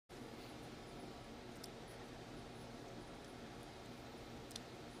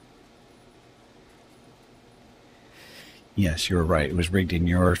Yes, you were right. It was rigged in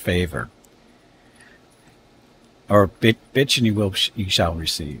your favor. Or bitch and you shall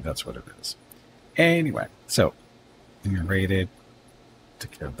receive. That's what it is. Anyway, so you're rated.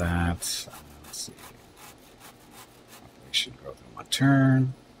 Take care of that. Let's see. Population growth in 1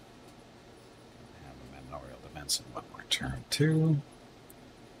 turn. Have a manorial defense in 1 more turn too.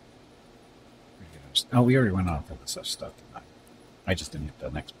 Oh, we already went off of this stuff tonight. I just didn't hit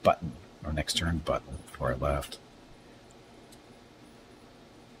the next button or next turn button before I left.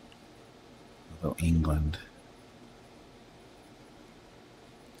 Although England.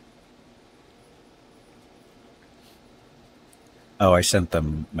 Oh, I sent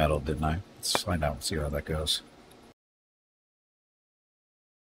them metal, didn't I? Let's find out and see how that goes.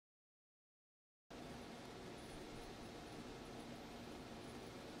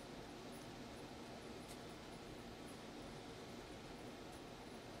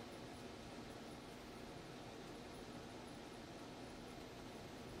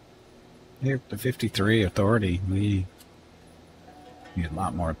 Here, the 53 authority. We need a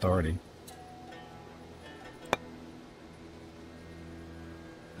lot more authority.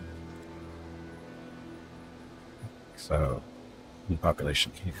 So, new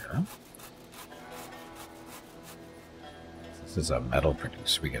population here. This is a metal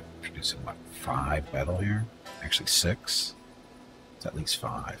producer. We get producing, what, 5 metal here? Actually, 6. It's at least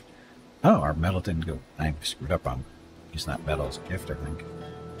 5. Oh, our metal didn't go. I screwed up on using that metal as a gift, I think.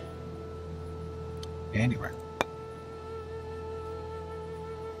 Anyway.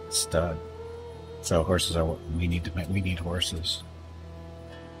 Stud. So horses are what we need to make. We need horses.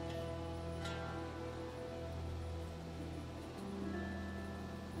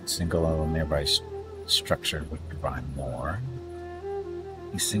 Single level nearby structure would provide more.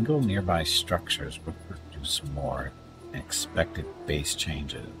 These single nearby structures would produce more expected base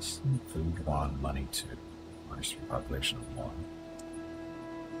changes. Food 1, money 2. Horse population of 1.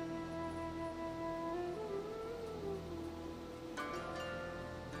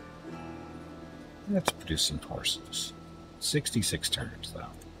 Let's produce some horses. 66 turns,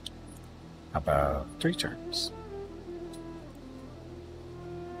 though. How about 3 turns?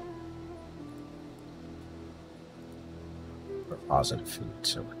 For positive food,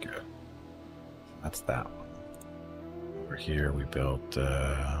 so we're good. That's that one. Over here, we built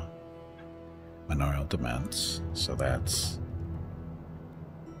manorial dements, so that's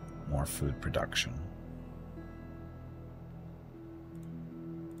more food production.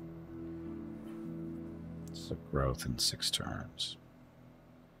 Growth in 6 turns.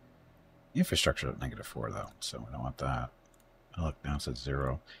 Infrastructure at -4 though, so we don't want that. Oh, look, now it's at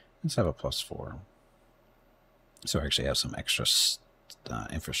 0. Let's have a +4. So I actually have some extra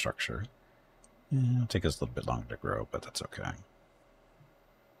infrastructure. Yeah, it'll take us a little bit longer to grow, but that's okay. How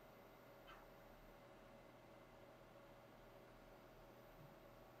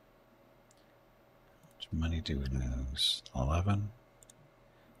much money do we lose? 11.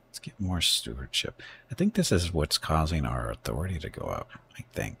 Let's get more stewardship. I think this is what's causing our authority to go up, I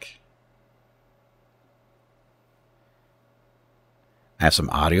think. I have some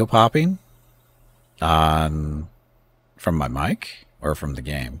audio popping on from my mic or from the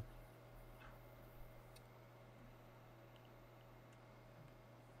game.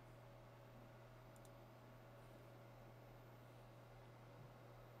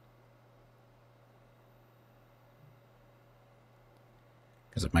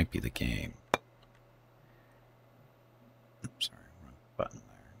 Because it might be the game. Oops, sorry, wrong button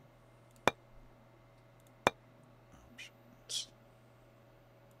there. Options.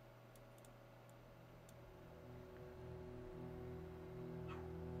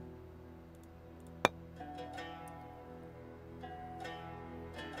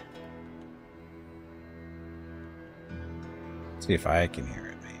 See if I can hear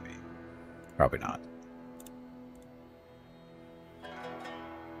it, maybe. Probably not.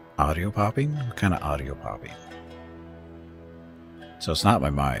 Audio popping? What kind of audio popping? So it's not my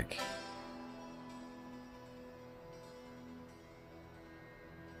mic.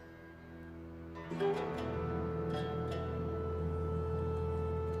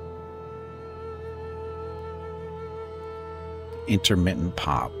 Intermittent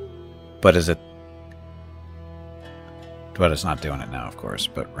pop. But is it... But it's not doing it now, of course,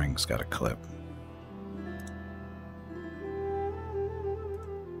 but Ring's got a clip.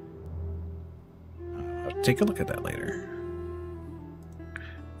 Take a look at that later.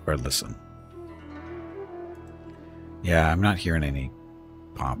 Or listen. Yeah, I'm not hearing any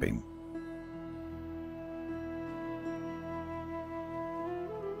popping.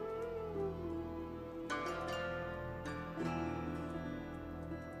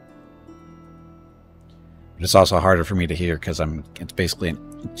 But it's also harder for me to hear because it's basically,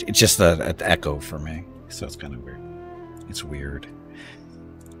 it's just an echo for me. So it's kind of weird. It's weird.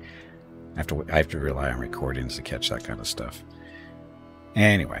 I have to rely on recordings to catch that kind of stuff.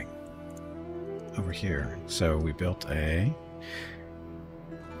 Anyway, over here. So we built a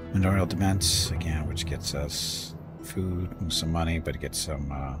manorial defense again, which gets us food and some money, but it gets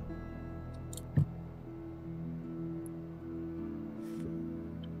some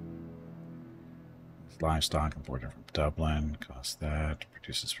livestock imported from Dublin. Costs that.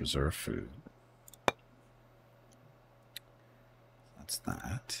 Produces reserve food. That's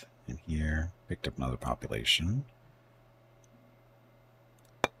that. In here, picked up another population.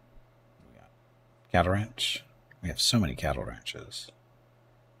 We got cattle ranch. We have so many cattle ranches.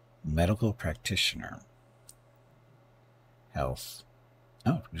 Medical practitioner. Health.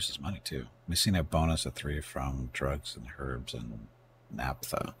 Oh, it produces money too. We've seen a bonus of 3 from drugs and herbs and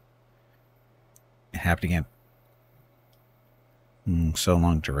naphtha. It happened again. So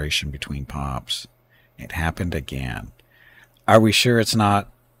long duration between pops. It happened again. Are we sure it's not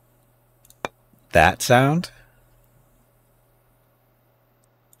that sound?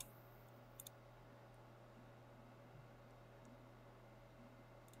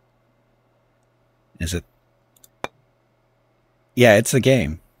 Is it? Yeah, it's the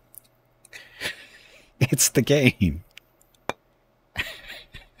game. It's the game.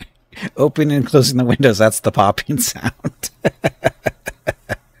 Opening and closing the windows, that's the popping sound.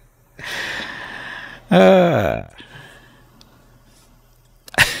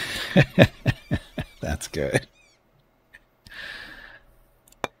 That's good.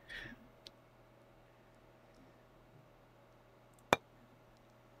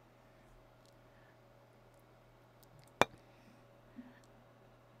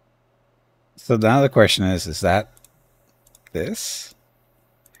 So now the question is that this?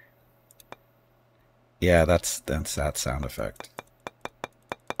 Yeah, that's that sound effect.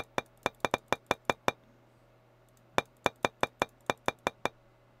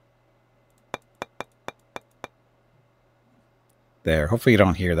 There. Hopefully you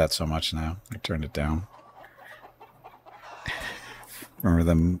don't hear that so much now. I turned it down. Remember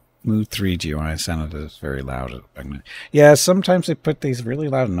the Move 3 GUI sounded as very loud. Yeah, sometimes they put these really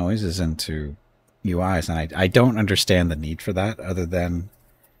loud noises into UIs, and I don't understand the need for that, other than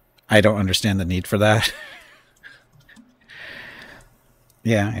I don't understand the need for that.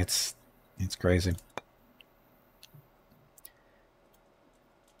 Yeah, it's crazy.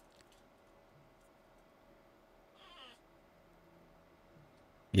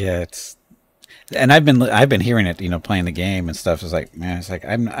 Yeah, and I've been hearing it, playing the game and stuff. It's like, man, it's like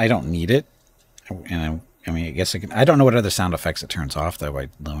I don't need it, and I mean, I guess I don't know what other sound effects it turns off though by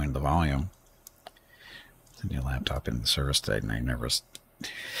lowering the volume. Send your laptop in the service today, and I never.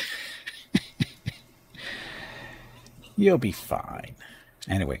 You'll be fine.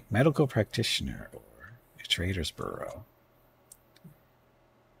 Anyway, medical practitioner or a trader's bureau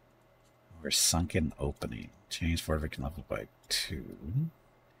or sunken opening. Change fortification level by 2.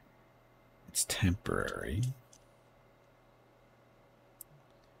 It's temporary.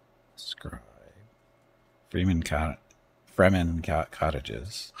 Scribe. Freeman Cottages.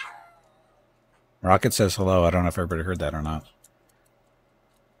 Rocket says hello. I don't know if everybody heard that or not.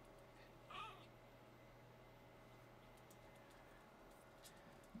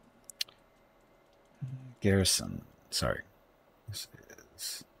 Garrison. Sorry. This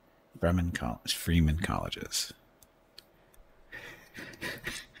is Freeman Colleges.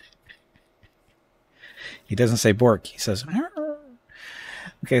 He doesn't say Bork. He says, Arr.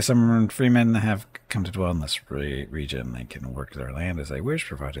 Okay, some freemen have come to dwell in this region. They can work their land as they wish,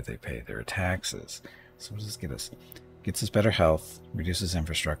 provided they pay their taxes. So what does this get us? Gets us better health, reduces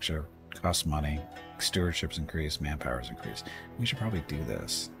infrastructure, costs money, stewardships increase, manpower's increase. We should probably do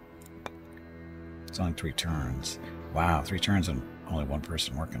this. It's only 3 turns. Wow, 3 turns and only 1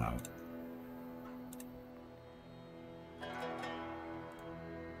 person working on it.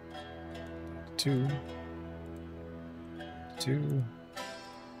 Two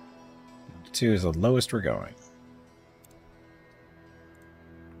is the lowest we're going.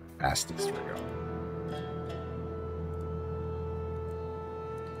 Fastest we're going.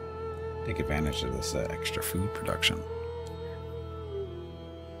 Take advantage of this extra food production.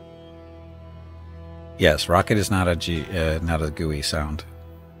 Yes, rocket is not a GUI sound.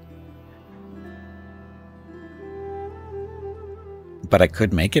 But I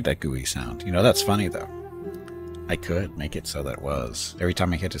could make it a GUI sound. That's funny though. I could make it so that it was. Every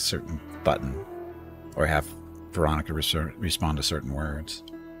time I hit a certain button or have Veronica respond to certain words.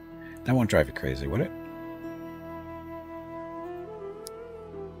 That won't drive you crazy, would it?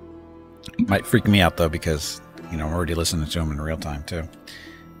 Might freak me out though because, you know, I'm already listening to them in real time too.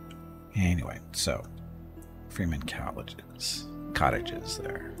 Anyway, so Freeman cottages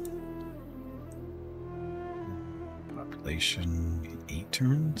there. Population 8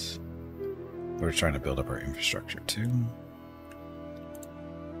 turns. We're trying to build up our infrastructure too.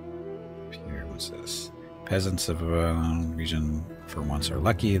 Here, what's this? Peasants of a region for once are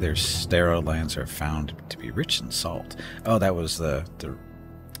lucky. Their sterile lands are found to be rich in salt. Oh, that was the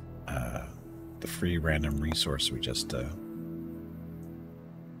free random resource we just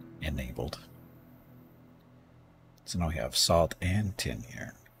enabled. So now we have salt and tin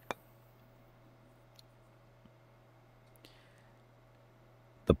here.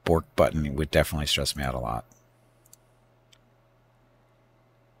 The Bork button would definitely stress me out a lot.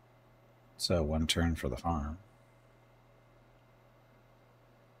 So 1 turn for the farm.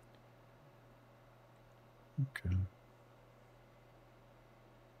 Okay.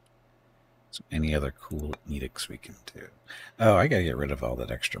 So any other cool edicts we can do? Oh, I gotta get rid of all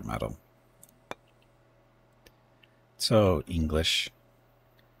that extra metal. So English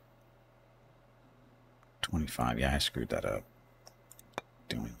 25. Yeah, I screwed that up.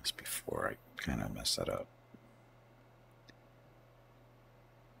 Doing this before, I kind of messed that up.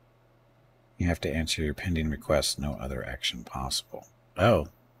 You have to answer your pending request. No other action possible. Oh.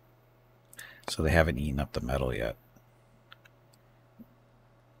 So they haven't eaten up the metal yet.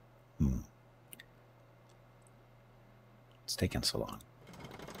 It's taking so long.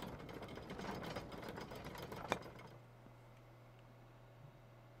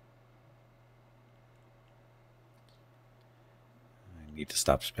 I need to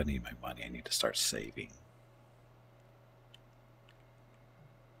stop spending my money. I need to start saving.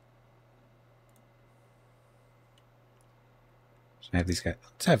 Have these guys,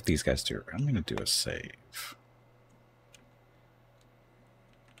 let's have these guys do it. I'm going to do a save.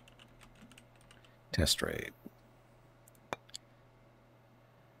 Test raid.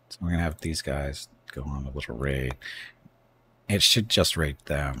 So we're going to have these guys go on a little raid. It should just raid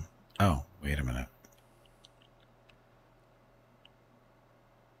them. Oh, wait a minute.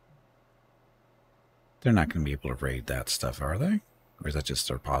 They're not going to be able to raid that stuff, are they? Or is that just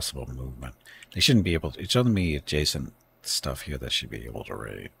their possible movement? They shouldn't be able to. It's only adjacent stuff here that should be able to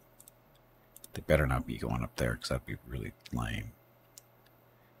raid. They better not be going up there because that'd be really lame.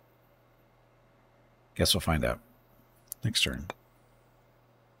 Guess we'll find out next turn.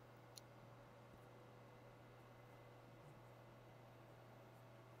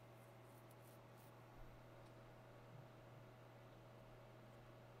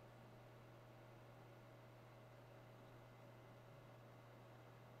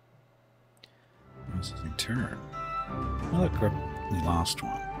 This is a turn. Oh, look, we lost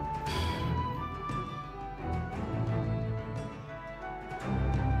one.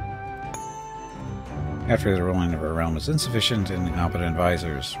 After the ruling of our realm is insufficient and incompetent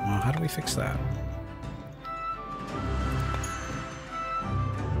advisors. Well, how do we fix that?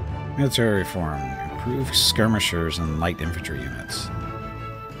 Military reform. Improve skirmishers and light infantry units.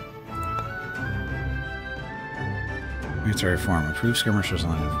 Military reform. Improve skirmishers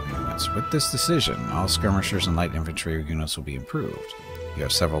and light infantry units. With this decision, all skirmishers and light infantry units will be improved. You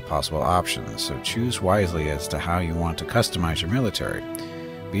have several possible options, so choose wisely as to how you want to customize your military.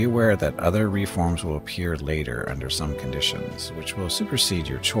 Be aware that other reforms will appear later under some conditions, which will supersede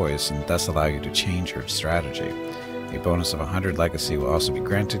your choice and thus allow you to change your strategy. A bonus of 100 legacy will also be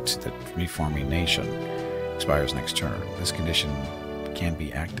granted to the reforming nation. Expires next turn. This condition can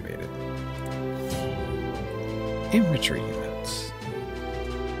be activated. Infantry units.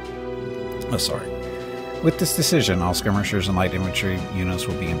 Oh, sorry. With this decision, all skirmishers and light infantry units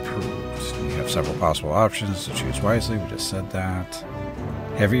will be improved. You have several possible options to choose wisely. We just said that.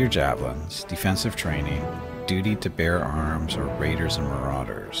 Heavier javelins, defensive training, duty to bear arms, or raiders and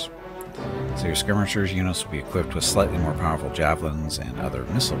marauders. So your skirmishers units will be equipped with slightly more powerful javelins and other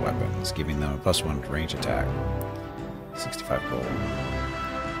missile weapons, giving them a +1 range attack. 65 gold.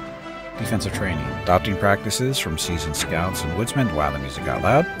 Defensive training. Adopting practices from seasoned scouts and woodsmen while the music out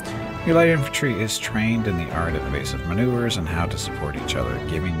loud. Your light infantry is trained in the art of evasive maneuvers and how to support each other,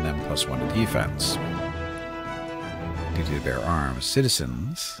 giving them +1 to defense. Duty to bear arms.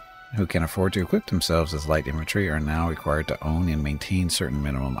 Citizens who can afford to equip themselves as light infantry are now required to own and maintain certain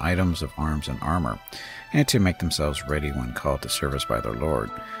minimum items of arms and armor, and to make themselves ready when called to service by their lord.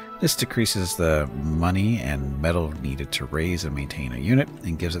 This decreases the money and metal needed to raise and maintain a unit,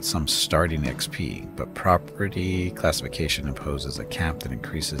 and gives it some starting XP, but property classification imposes a cap that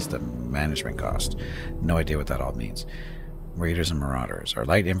increases the management cost. No idea what that all means. Raiders and Marauders. Our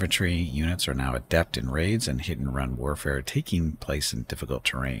light infantry units are now adept in raids and hit-and-run warfare, taking place in difficult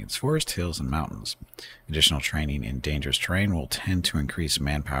terrains, forests, hills, and mountains. Additional training in dangerous terrain will tend to increase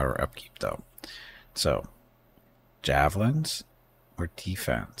manpower upkeep, though. So, javelins or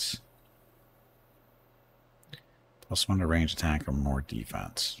defense? +1 to range attack or more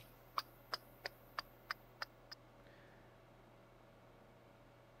defense?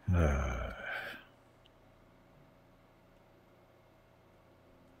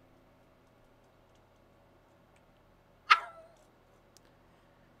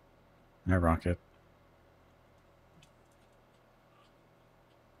 No rocket.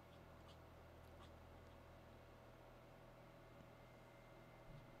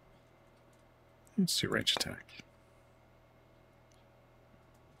 Let's do range attack.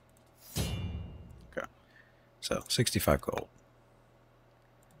 Okay. So 65 gold.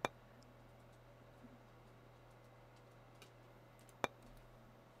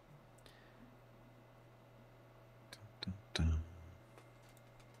 Dun, dun, dun.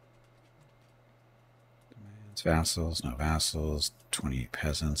 Vassals, no vassals, 28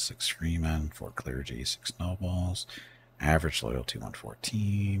 peasants, 6 freemen, 4 clergy, 6 nobles, average loyalty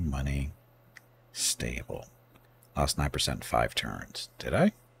 114, money, stable. Lost 9% in 5 turns. Did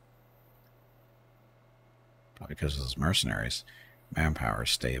I? Probably because of those mercenaries. Manpower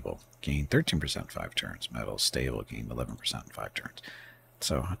stable. Gained 13% in 5 turns. Metal stable. Gained 11% in 5 turns.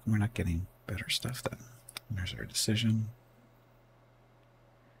 So how come we're not getting better stuff then? There's our decision.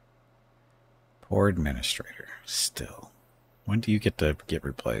 Poor administrator. Still. When do you get to get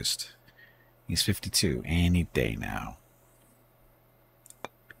replaced? He's 52. Any day now.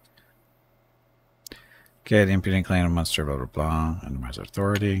 Get impudent claim of monster, blah, blah, blah. Undermines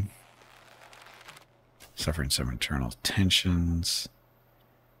authority. Suffering some internal tensions.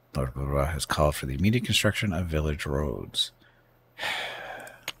 Blah, blah, blah, has called for the immediate construction of village roads.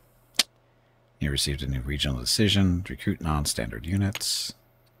 He received a new regional decision. Recruit non-standard units.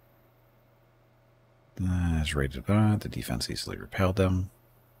 As rated by, the defense easily repelled them.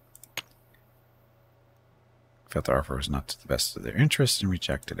 Felt the offer was not to the best of their interest and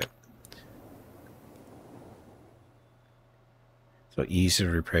rejected it. So easily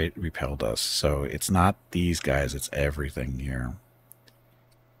repelled us. So it's not these guys, it's everything here.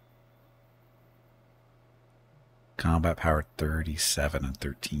 Combat power 37 and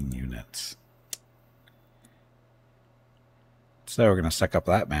 13 units. So we're going to suck up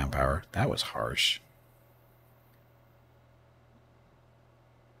that manpower. That was harsh.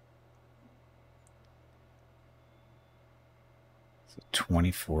 So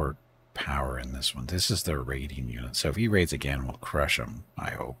 24 power in this one. This is their raiding unit. So if he raids again, we'll crush him,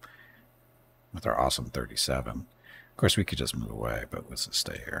 I hope. With our awesome 37. Of course, we could just move away, but let's just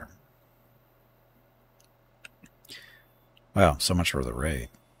stay here. Well, so much for the raid.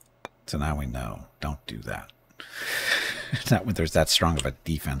 So now we know. Don't do that. Not when there's that strong of a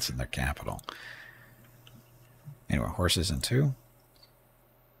defense in their capital. Anyway, horses in 2.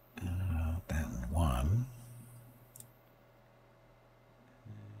 Then 1.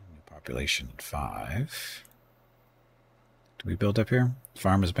 New population 5. Do we build up here?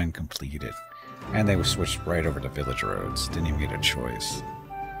 Farm has been completed. And they were switched right over to village roads. Didn't even get a choice.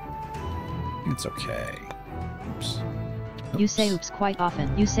 It's okay. Oops. You say oops quite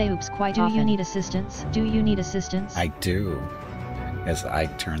often. You say oops quite often. Do you need assistance? Do you need assistance? I do. As I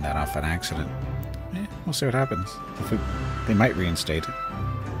turned that off on accident. We'll see what happens. They might reinstate it.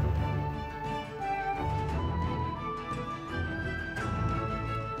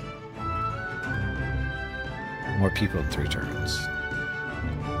 More people in 3 turns.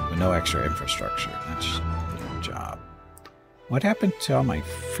 With no extra infrastructure. That's your job. What happened to all my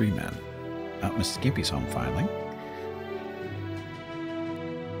freemen? Oh, Mrs. Gimpy's home finally.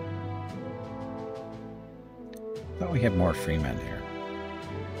 Thought we had more freemen here.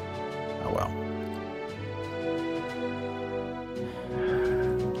 Oh well.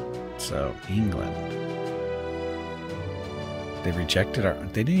 So, England. They rejected our...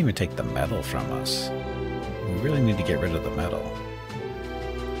 They didn't even take the metal from us. We really need to get rid of the metal.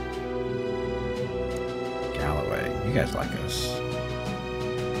 Galloway, you guys like us.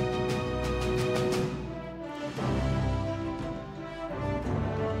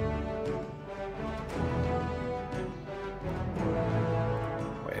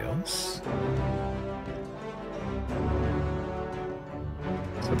 Wales.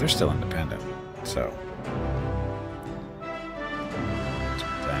 So they're still independent. So.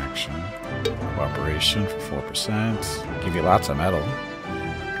 Action. Cooperation for 4%. Give you lots of metal.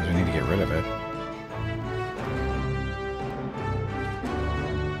 Because we need to get rid of it.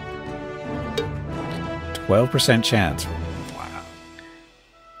 $12% chance.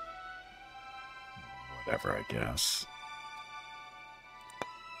 whatever, I guess.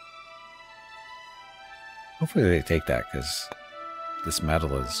 Hopefully they take that, because this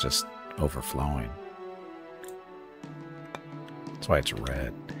metal is just overflowing. That's why it's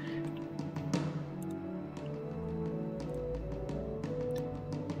red.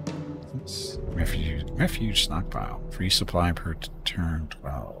 Refuge stockpile. Free supply per turn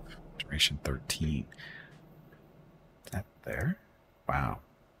 12. Duration 13. Is that there? Wow.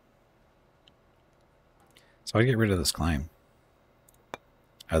 So I get rid of this claim.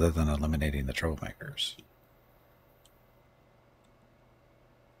 Other than eliminating the troublemakers.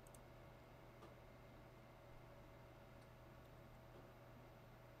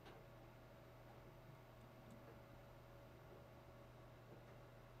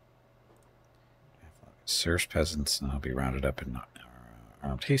 Serfs, peasants now be rounded up and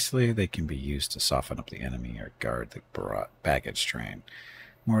armed hastily. They can be used to soften up the enemy or guard the baggage train.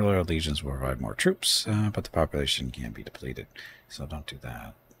 More loyal legions will provide more troops, but the population can be depleted, so don't do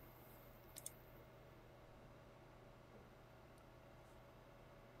that.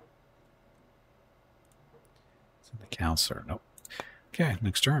 So the counselor, nope. Okay,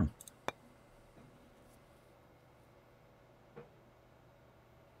 next turn.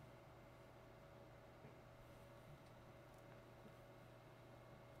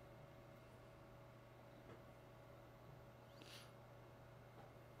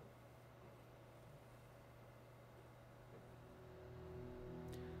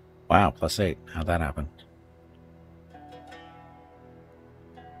 Wow, +8. How'd that happen?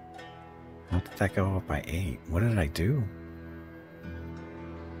 How did that go up by 8? What did I do?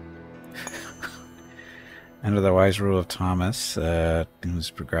 Under the wise rule of Thomas, who's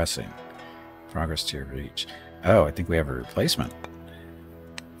progressing. Progress to your reach. Oh, I think we have a replacement.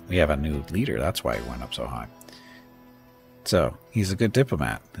 We have a new leader. That's why he went up so high. So, he's a good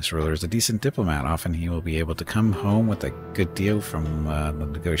diplomat. This ruler is a decent diplomat. Often he will be able to come home with a good deal from the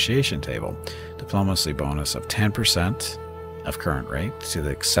negotiation table. Diplomacy bonus of 10% of current rate to the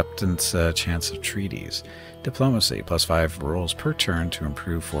acceptance chance of treaties. Diplomacy, +5 rolls per turn to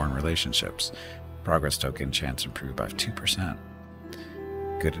improve foreign relationships. Progress token chance improved by 2%.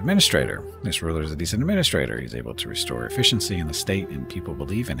 Good administrator. This ruler is a decent administrator. He's able to restore efficiency in the state and people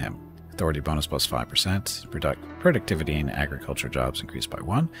believe in him. Authority bonus +5%. Productivity in agriculture jobs increased by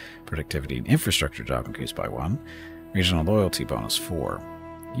 1. Productivity in infrastructure job increased by 1. Regional loyalty bonus 4.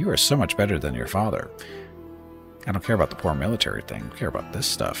 You are so much better than your father. I don't care about the poor military thing. I care about this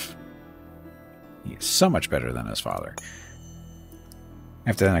stuff. He is so much better than his father.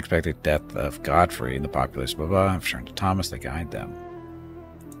 After the unexpected death of Godfrey, the populace have turned to Thomas to guide them.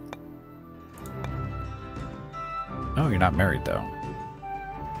 Oh, you're not married though.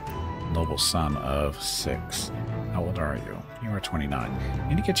 Noble son of 6. How old are you? You are 29. I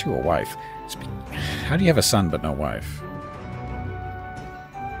need to get you a wife. How do you have a son but no wife?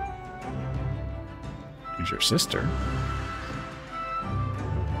 Who's your sister?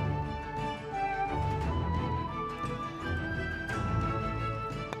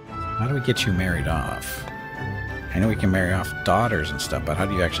 How do we get you married off? I know we can marry off daughters and stuff, but how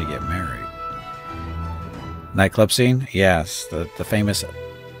do you actually get married? Nightclub scene? Yes, the famous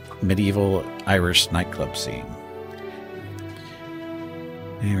medieval Irish nightclub scene.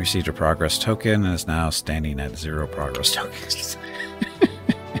 He received a progress token and is now standing at 0 progress tokens.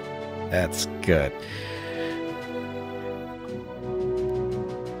 That's good.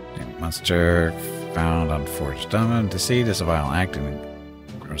 Monster found on Forged Diamond. Deceit is a vile act and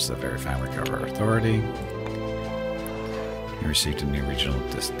grows the very family cover authority. He received a new regional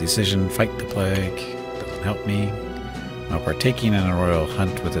decision. Fight the plague. Doesn't help me. While partaking in a royal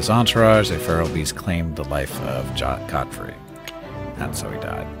hunt with his entourage, a feral beast claimed the life of Godfrey. That's how he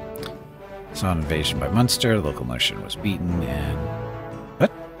died. Saw an invasion by Munster. The local nation was beaten and...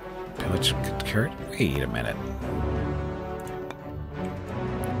 What? Pillage concurred? Wait a minute.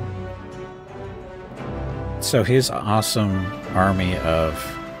 So his awesome army of...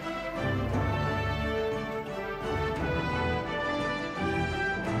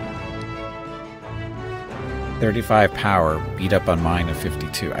 .35 power beat up on mine of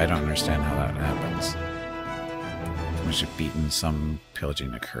 52. I don't understand how that happens. We should have beaten some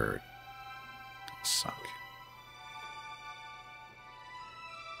pillaging occurred. Suck.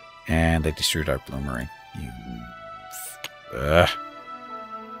 And they destroyed our bloomery. Ugh.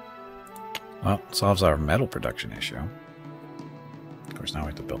 Well, solves our metal production issue. Of course, now we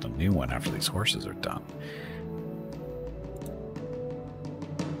have to build a new one after these horses are done.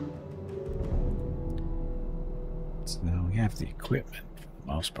 So now we have the equipment for the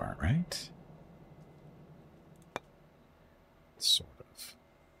most part, right? Sort of.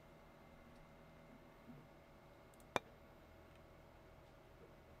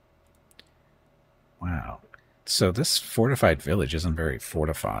 So this fortified village isn't very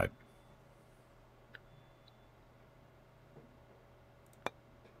fortified.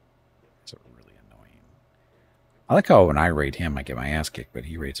 It's really annoying. I like how when I raid him, I get my ass kicked, but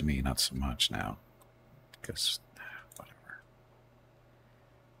he raids me not so much now. Because, whatever.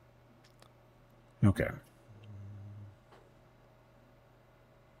 Okay.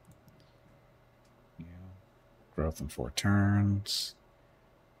 Yeah. Growth in 4 turns.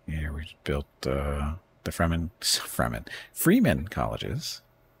 Yeah, we built the Freeman colleges.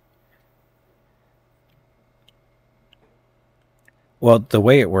 Well, the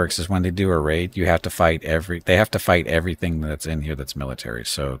way it works is when they do a raid, you have to fight they have to fight everything that's in here that's military.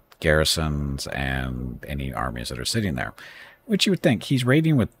 So garrisons and any armies that are sitting there. Which you would think he's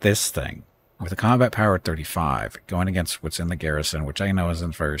raiding with this thing, with a combat power at 35, going against what's in the garrison, which I know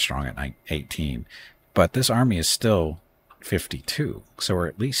isn't very strong at 18. But this army is still 52, so we're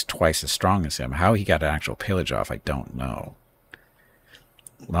at least twice as strong as him. How he got an actual pillage off, I don't know.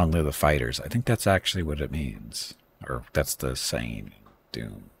 Long live the fighters. I think that's actually what it means. Or that's the saying,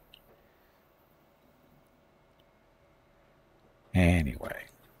 Doom. Anyway.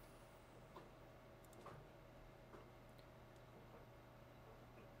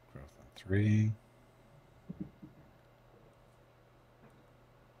 Growth on 3.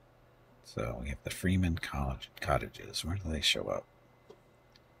 So we have the Freeman cottages. Where do they show up?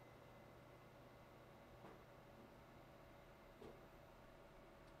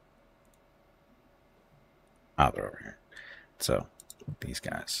 Ah, they're over here. So these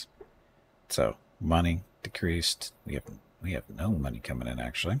guys. So money decreased. We have no money coming in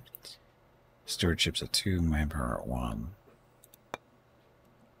actually. Stewardship's at 2, manpower at 1.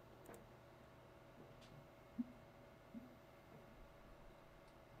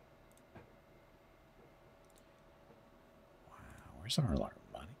 Where's our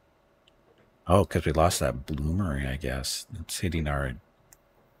money? Oh, because we lost that bloomery, I guess. It's hitting our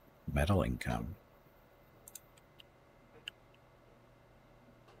metal income.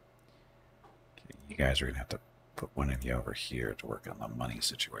 Okay, you guys are going to have to put one of you over here to work on the money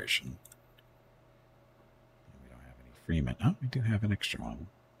situation. We don't have any freemen. Oh, we do have an extra one.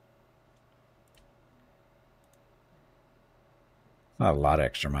 Not a lot of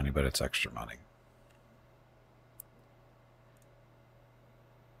extra money, but it's extra money.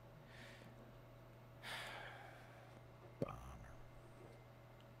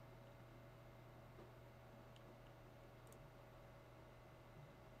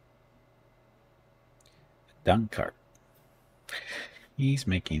 Dung cart. He's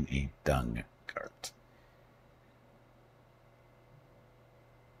making a dung cart.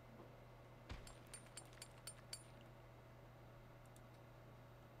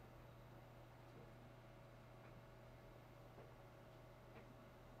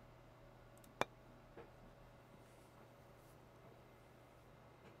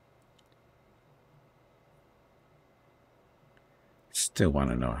 Still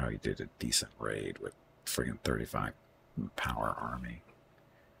want to know how he did a decent raid with friggin' 35 power army.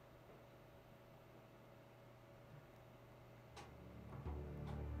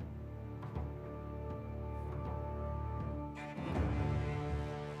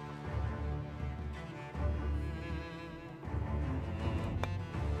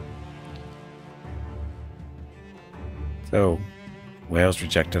 So, Wales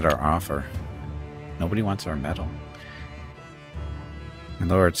rejected our offer. Nobody wants our metal. And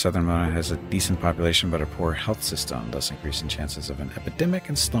Lord, Southern Mona has a decent population but a poor health system, thus increasing chances of an epidemic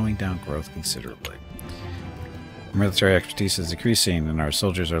and slowing down growth considerably. Our military expertise is decreasing and our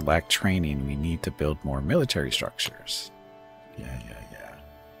soldiers are lack training. We need to build more military structures. Yeah.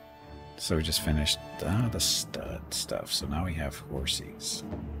 So we just finished the stud stuff. So now we have horses.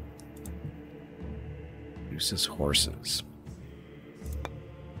 Produces horses.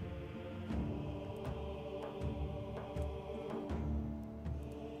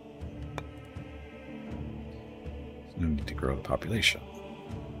 No need to grow the population.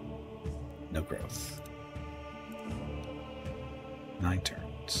 No growth. 9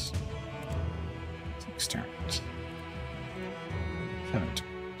 turns. 6 turns. 7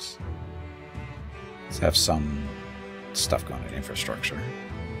 turns. Let's have some stuff going in infrastructure.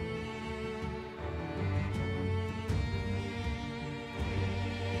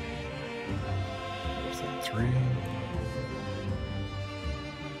 Growth 3.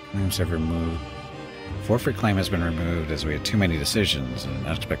 Claims have removed. Forfeit claim has been removed as we had too many decisions. In an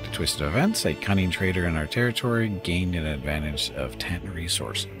unexpected twist of events, a cunning trader in our territory gained an advantage of 10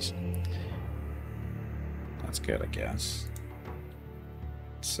 resources. That's good, I guess.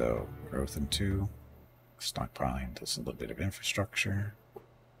 So, growth in 2. Stockpiling does a little bit of infrastructure.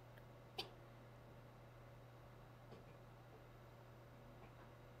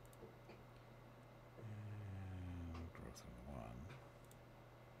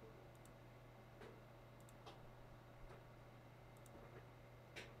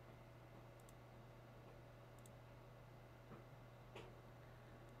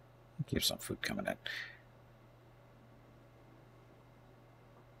 Keep some food coming in.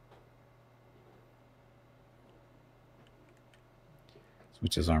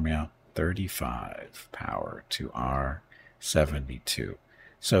 Switch his army out. 35 power to our 72.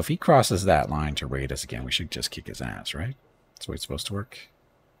 So if he crosses that line to raid us again, we should just kick his ass, right? That's the way it's supposed to work.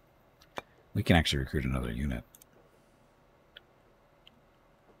 We can actually recruit another unit.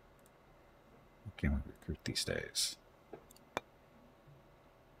 What can we recruit these days?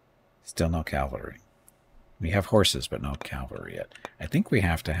 Still no cavalry. We have horses, but no cavalry yet. I think we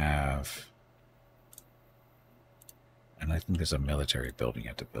have to have... And I think there's a military building you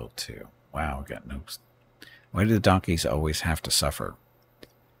have to build too. Wow, we got no... Why do the donkeys always have to suffer?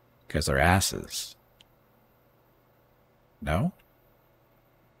 Because they're asses. No?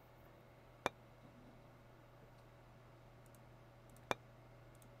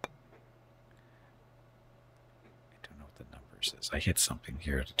 I don't know what the numbers is. I hit something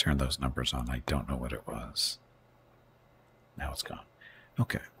here to turn those numbers on. I don't know what it was. Now it's gone.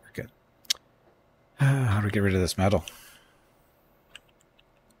 Okay, we're good. How do we get rid of this metal?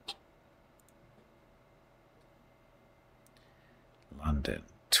 London,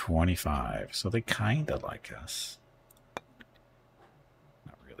 25. So they kind of like us.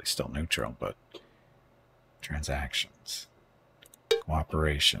 Not really, still neutral, but transactions.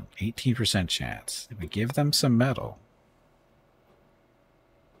 Cooperation, 18% chance. If we give them some metal,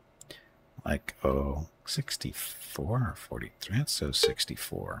 like, 64 or 43, so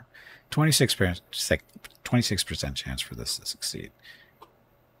 64. 26% chance for this to succeed.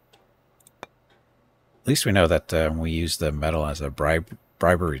 At least we know that when we use the metal as a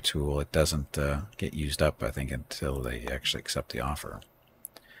bribery tool, it doesn't get used up, I think, until they actually accept the offer.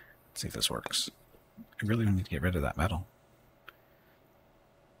 Let's see if this works. I really need to get rid of that metal.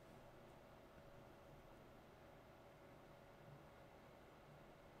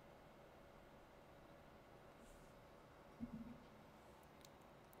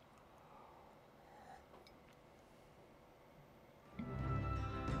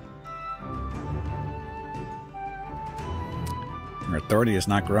 Our authority is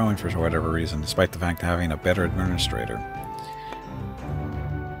not growing for whatever reason, despite the fact of having a better administrator.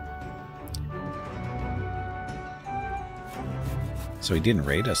 So he didn't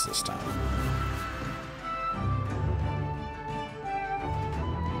raid us this time.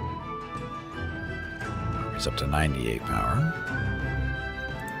 He's up to 98 power.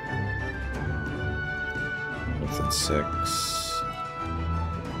 Within 6.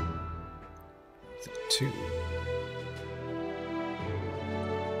 Within 2.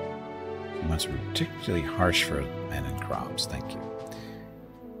 That's particularly harsh for men and crops. Thank you.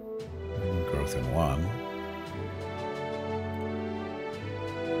 Growth in 1.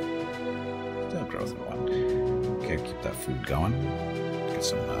 Still growth in 1. Okay, keep that food going. Get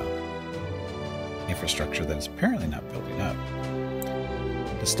some infrastructure that is apparently not building up.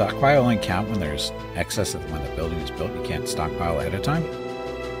 Does stockpile only count when there's excess of when the building is built? You can't stockpile ahead of time?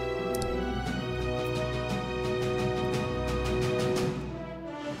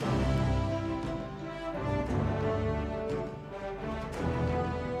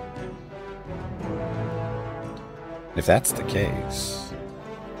 If that's the case,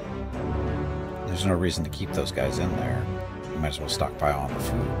 there's no reason to keep those guys in there. You might as well stockpile on the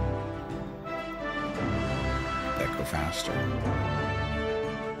food. That go faster.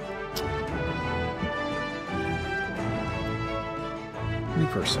 New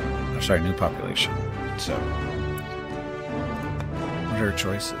person. Or sorry, new population. So, what are our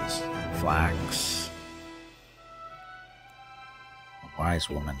choices? Flax. A wise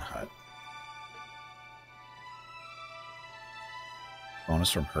woman hut.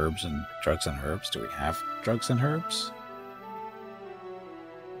 Bonus from herbs and drugs and herbs. Do we have drugs and herbs?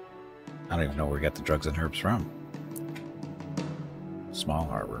 I don't even know where we got the drugs and herbs from. Small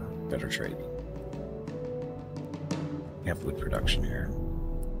harbor. Better trading. We have wood production here.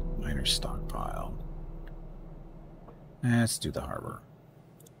 Minor stockpile. Let's do the harbor.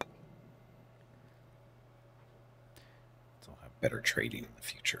 So we'll have better trading in the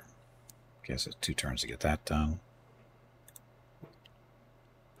future. Okay, so 2 turns to get that done.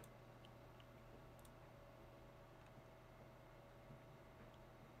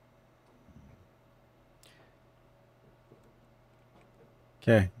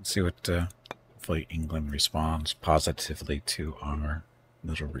 Okay, let's see what hopefully England responds positively to our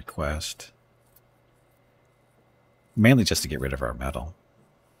little request. Mainly just to get rid of our metal.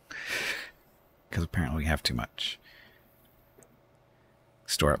 Because apparently we have too much.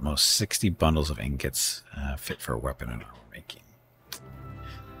 Store at most 60 bundles of ingots fit for a weapon and armor making.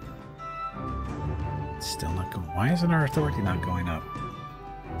 It's still not going. Why isn't our authority not going up?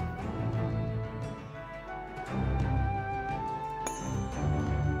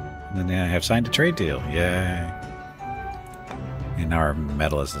 And then I have signed a trade deal. Yay. And our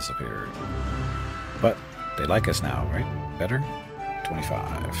metal has disappeared. But they like us now, right? Better?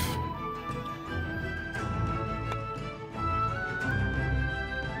 25.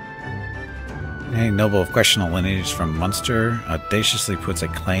 A noble of questionable lineage from Munster audaciously puts a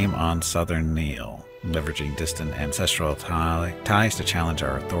claim on Southern Neil, leveraging distant ancestral ties to challenge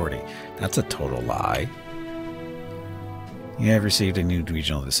our authority. That's a total lie. You have received a new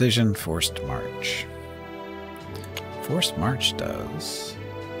regional decision, Forced March. Forced March does.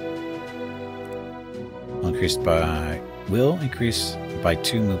 Will increase by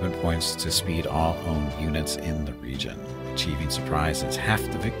 2 movement points to speed all owned units in the region. Achieving surprise is half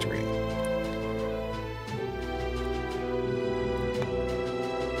the victory.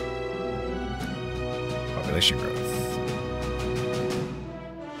 Population growth.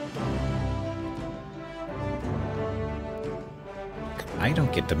 I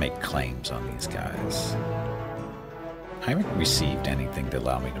don't get to make claims on these guys. I haven't received anything to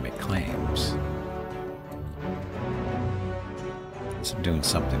allow me to make claims. So I'm doing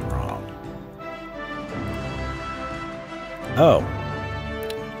something wrong. Oh.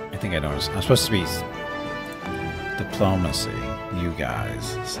 I think I noticed. I'm supposed to be diplomacy. You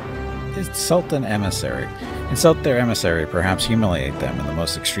guys. Insult an emissary. Insult their emissary, perhaps humiliate them. In the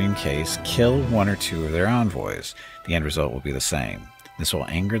most extreme case, kill 1 or 2 of their envoys. The end result will be the same. This will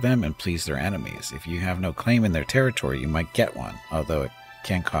anger them and please their enemies. If you have no claim in their territory, you might get one, although it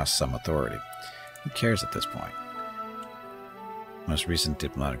can cost some authority. Who cares at this point? Most recent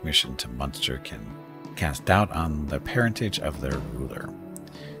diplomatic mission to Munster can cast doubt on the parentage of their ruler.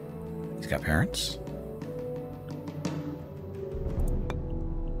 He's got parents?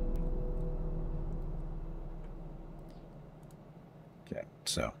 Okay,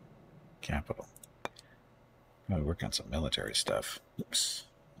 so, capital. Oh, we work on some military stuff. Oops.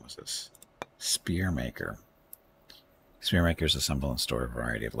 What's this? Spearmaker. Spearmakers assemble and store a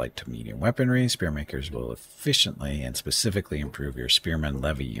variety of light to medium weaponry. Spearmakers will efficiently and specifically improve your spearmen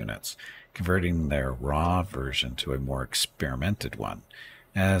levy units, converting their raw version to a more experimented one.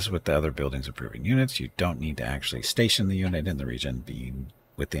 As with the other buildings improving units, you don't need to actually station the unit in the region. Being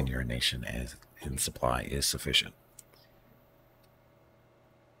within your nation as in supply is sufficient.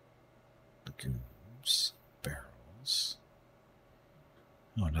 Lagoons. Barrels.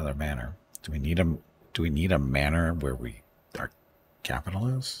 Oh, another manor. Do we need a manor where our capital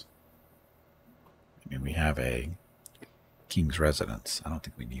is? I mean, we have a king's residence. I don't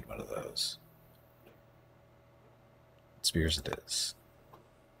think we need one of those. Spears it is.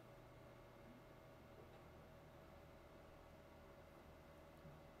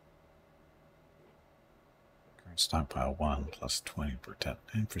 Current stockpile 1 plus 20 per 10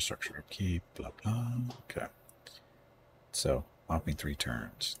 infrastructure upkeep, blah blah. Okay. So, whopping 3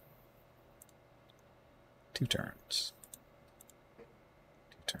 turns. 2 turns.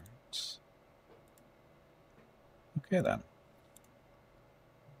 2 turns. Okay then.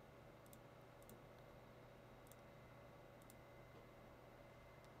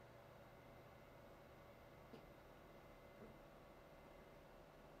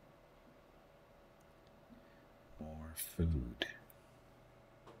 More food.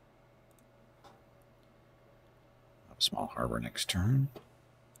 Small harbor next turn.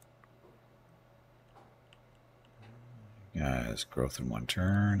 Guys, growth in 1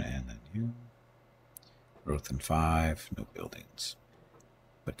 turn, and then you. Growth in 5, no buildings.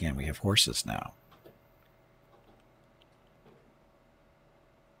 But again, we have horses now.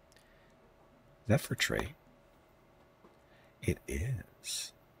 Is that for trade? It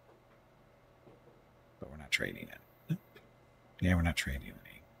is. But we're not trading it. Yeah, we're not trading any.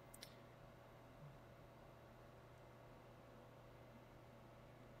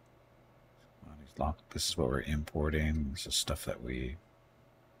 This is what we're importing. This is stuff that we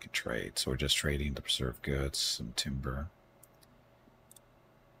can trade. So we're just trading to preserve goods, some timber.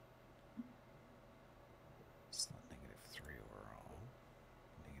 It's not -3 overall.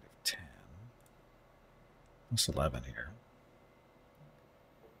 -10. Plus 11 here.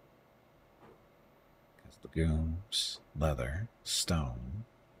 Because legumes, leather, stone.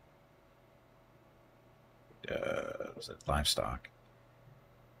 Was it livestock?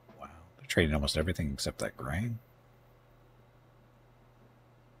 Trading almost everything except that grain.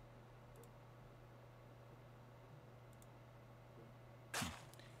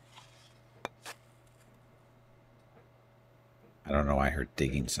 I don't know why I heard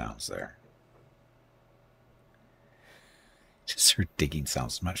digging sounds there. Just heard digging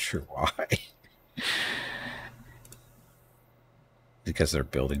sounds. I'm not sure why. Because they're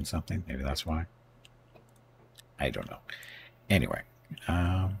building something. Maybe that's why. I don't know. Anyway.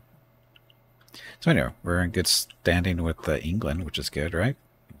 So anyway, we're in good standing with England, which is good, right?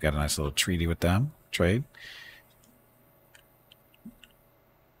 We've got a nice little treaty with them, trade.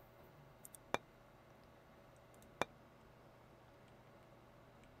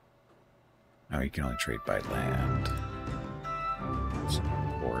 Oh, you can only trade by land.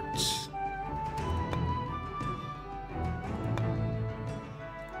 Some ports.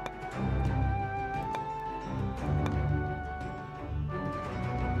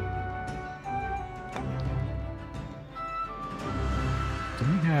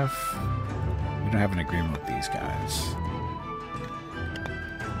 We don't have an agreement with these guys.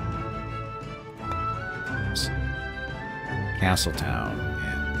 Castletown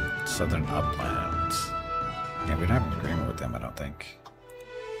in southern uplands. Yeah, we don't have an agreement with them, I don't think.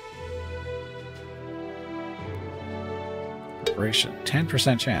 Operation,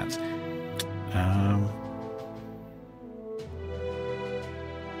 10% chance.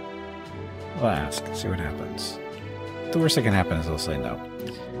 We'll ask, see what happens. The worst that can happen is they'll say no.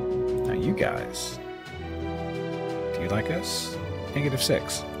 Now you guys, do you like us?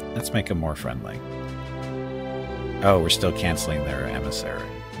 -6. Let's make them more friendly. Oh, we're still canceling their emissary.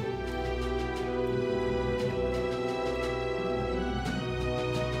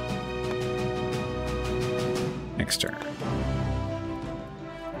 Next turn.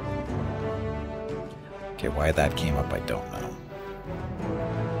 Okay, why that came up, I don't know.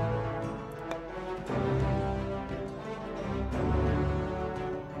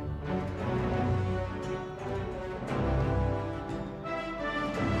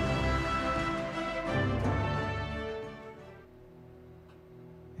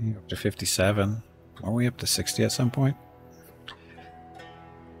 Up to 57. Are we up to 60 at some point?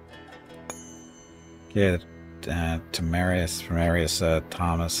 Yeah, Tamarius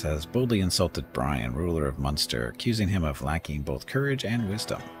Thomas has boldly insulted Brian, ruler of Munster, accusing him of lacking both courage and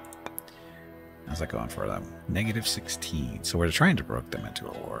wisdom. How's that going for them? -16. So we're trying to provoke them into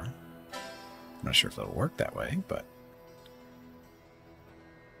a war. I'm not sure if that'll work that way, but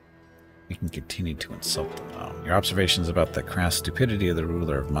we can continue to insult them, though. Your observations about the crass stupidity of the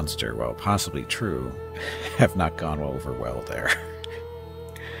ruler of Munster, while possibly true, have not gone over well there.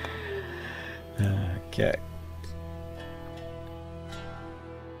 Okay.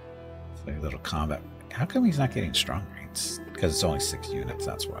 So a little combat. How come he's not getting strong rates? Because it's only 6 units,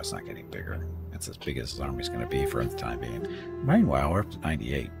 that's why it's not getting bigger. That's as big as his army's going to be for the time being. Meanwhile, we're up to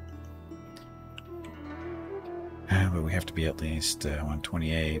 98. But we have to be at least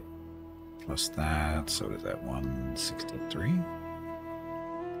 128 plus that, so is that 163?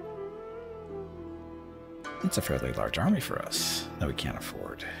 It's a fairly large army for us that we can't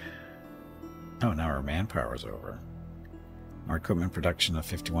afford. Oh, now our manpower's over. Our equipment production of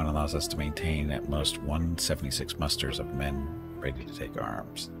 51 allows us to maintain at most 176 musters of men ready to take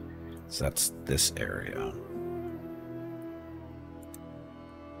arms. So that's this area.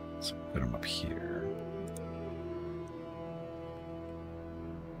 So put them up here.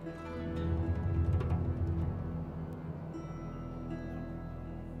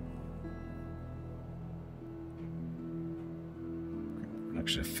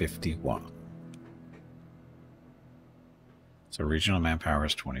 Production of 51. So regional manpower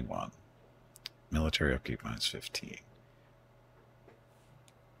is 21. Military upkeep minus 15.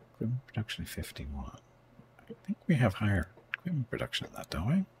 Equipment production 51. I think we have higher equipment production than that, don't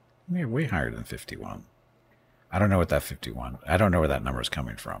we? We are way higher than 51. I don't know what that 51. I don't know where that number is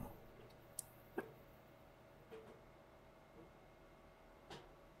coming from.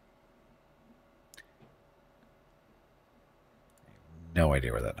 No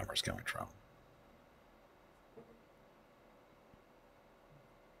idea where that number is coming from.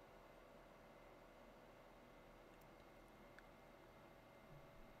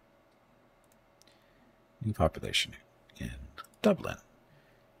 New population in Dublin.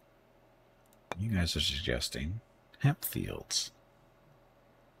 You guys are suggesting hemp fields.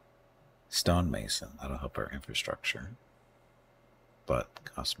 Stonemason, that'll help our infrastructure, but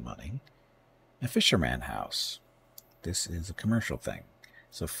costs money. A fisherman house. This is a commercial thing.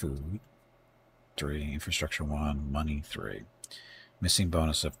 So food, 3, infrastructure 1, money 3. Missing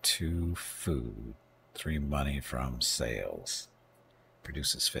bonus of 2 food, 3 money from sales.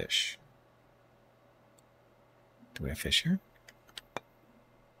 Produces fish. Do we have fish here?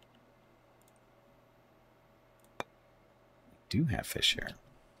 We do have fish here.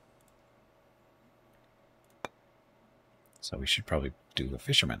 So we should probably do a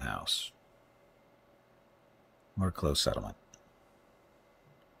fisherman house. Or a closed settlement.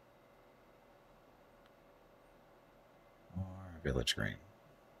 Or a village green.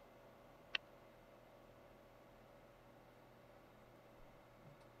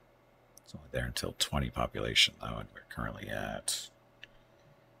 It's only there until 20 population, though, and we're currently at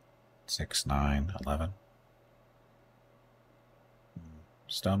 6, 9, 11.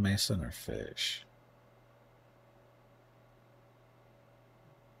 Stonemason or fish?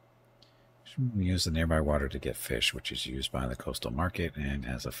 We use the nearby water to get fish, which is used by the coastal market and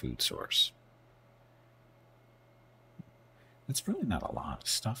as a food source. It's really not a lot of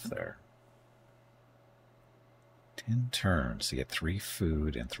stuff there. 10 turns to get 3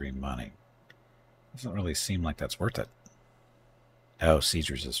 food and 3 money. Doesn't really seem like that's worth it. Oh,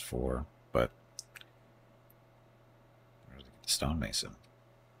 Siegers is 4, but where's the stonemason?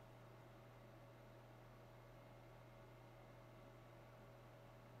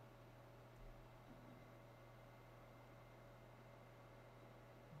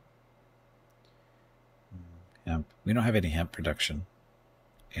 Hemp. We don't have any hemp production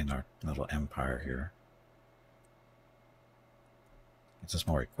in our little empire here. It's just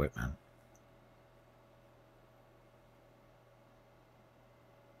more equipment.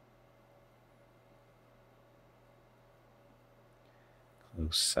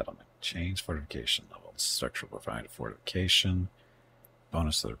 Close settlement. Change fortification levels. Structure will provide a fortification.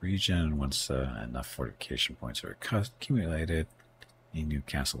 Bonus to the region. Once enough fortification points are accumulated, a new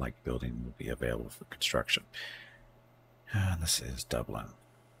castle-like building will be available for construction. This is Dublin.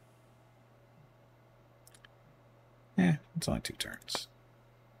 It's only 2 turns.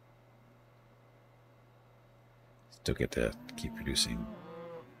 Still get to keep producing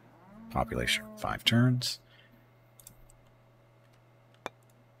population 5 turns.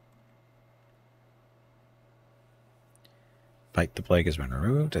 Fight the plague has been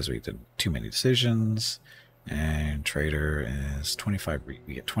removed as we did too many decisions. And trader is 25.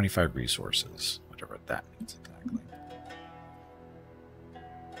 We get 25 resources, whatever that means exactly.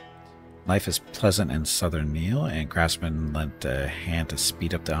 Life is pleasant in southern Neil, and craftsmen lent a hand to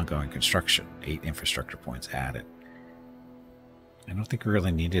speed up the ongoing construction. 8 infrastructure points added. I don't think we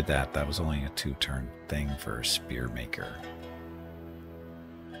really needed that. That was only a 2-turn thing for a spear maker.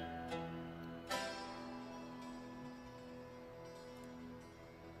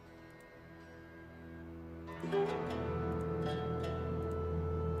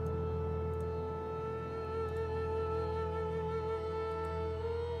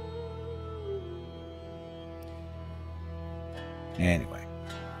 Anyway,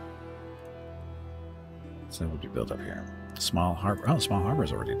 so what do you build up here? Small harbor. Oh, small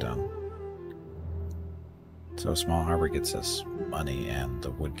harbor's already done. So small harbor gets us money, and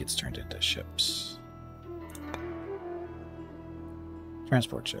the wood gets turned into ships.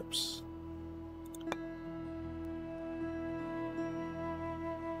 Transport ships.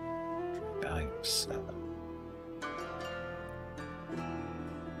 Value of 7.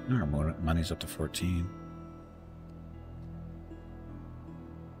 Our money's up to 14.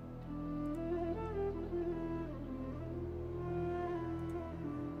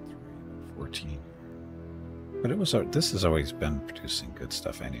 14. But it was, this has always been producing good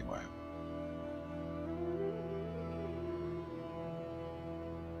stuff anyway.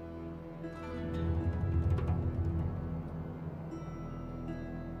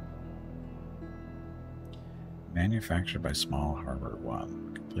 Manufactured by Small Harbor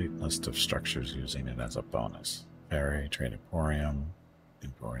 1. Complete list of structures using it as a bonus. Ferry, Trade Emporium,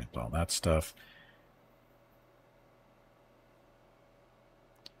 all that stuff.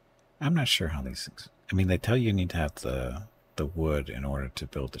 I'm not sure how these things... I mean, they tell you need to have the wood in order to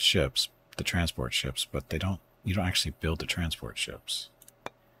build the ships, the transport ships, but they don't... You don't actually build the transport ships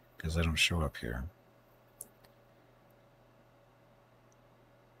because they don't show up here.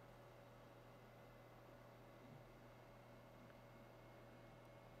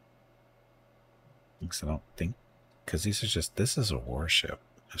 I don't think... Because these are just... This is a warship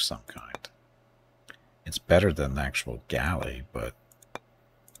of some kind. It's better than the actual galley, but...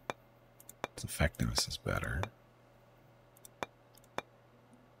 its effectiveness is better.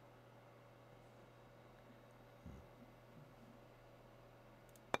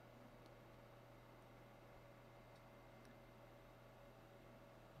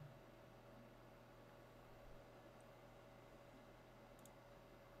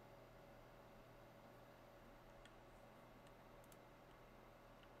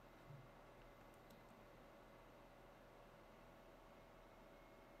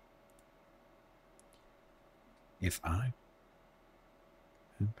 If I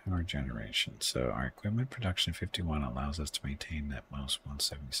power generation, so our equipment production 51 allows us to maintain at most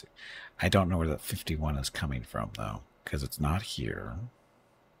 176. I don't know where that 51 is coming from though, because it's not here.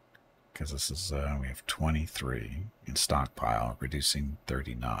 Because this is we have 23 in stockpile, reducing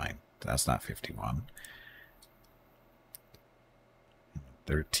 39. That's not 51.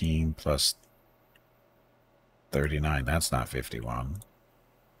 13 plus 39. That's not 51.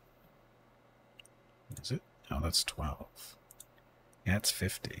 Is it? No, that's 12. Yeah, it's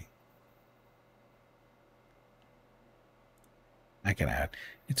 50. I can add.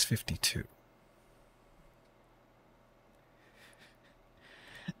 It's 52.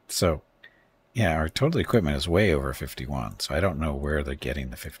 So, yeah, our total equipment is way over 51. So I don't know where they're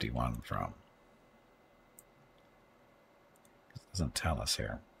getting the 51 from. It doesn't tell us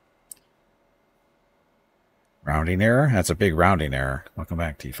here. Rounding error? That's a big rounding error. Welcome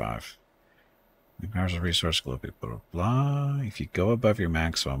back, T5. Powers of resource global, blah, blah, blah. If you go above your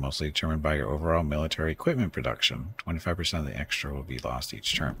maximum, mostly determined by your overall military equipment production, 25% of the extra will be lost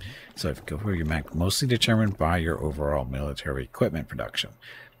each term. So if you go over your max, mostly determined by your overall military equipment production.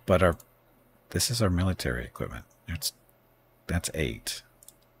 But this is our military equipment. That's 8.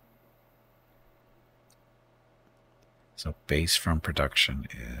 So base from production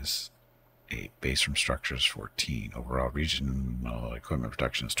is 8. Base from structure is 14. Overall regional equipment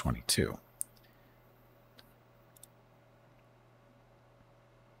production is 22.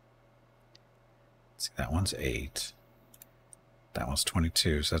 See, that one's 8. That one's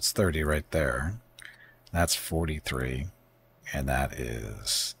 22, so that's 30 right there. That's 43, and that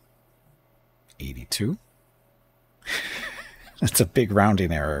is 82. That's a big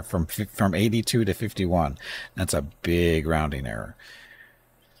rounding error from 82 to 51. That's a big rounding error.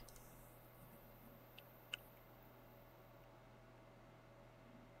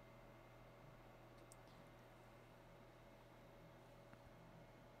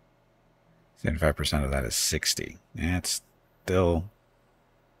 And 5% of that is 60. That's still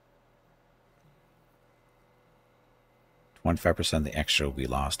 25% of the extra will be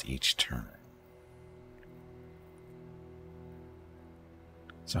lost each turn.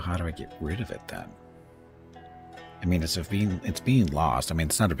 So how do I get rid of it then? I mean, it's being lost. I mean,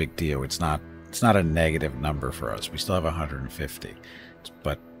 it's not a big deal. It's not a negative number for us. We still have 150,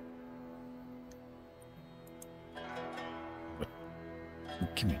 but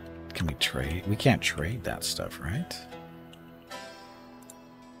can we trade? We can't trade that stuff, right?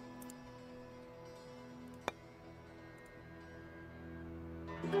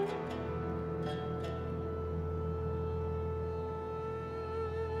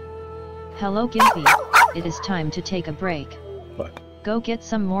 Hello Gimpy, it is time to take a break. What? Go get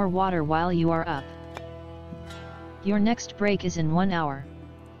some more water while you are up. Your next break is in 1 hour.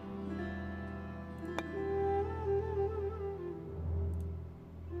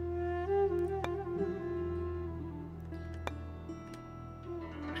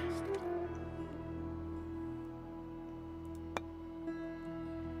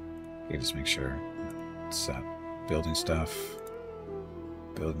 Okay, just make sure it's set. Building stuff.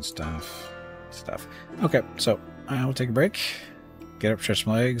 Building stuff. Okay, so I will take a break, get up, stretch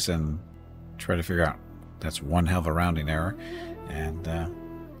my legs, and try to figure out. That's one hell of a rounding error. And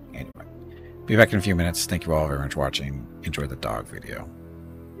anyway, be back in a few minutes. Thank you all very much for watching. Enjoy the dog video.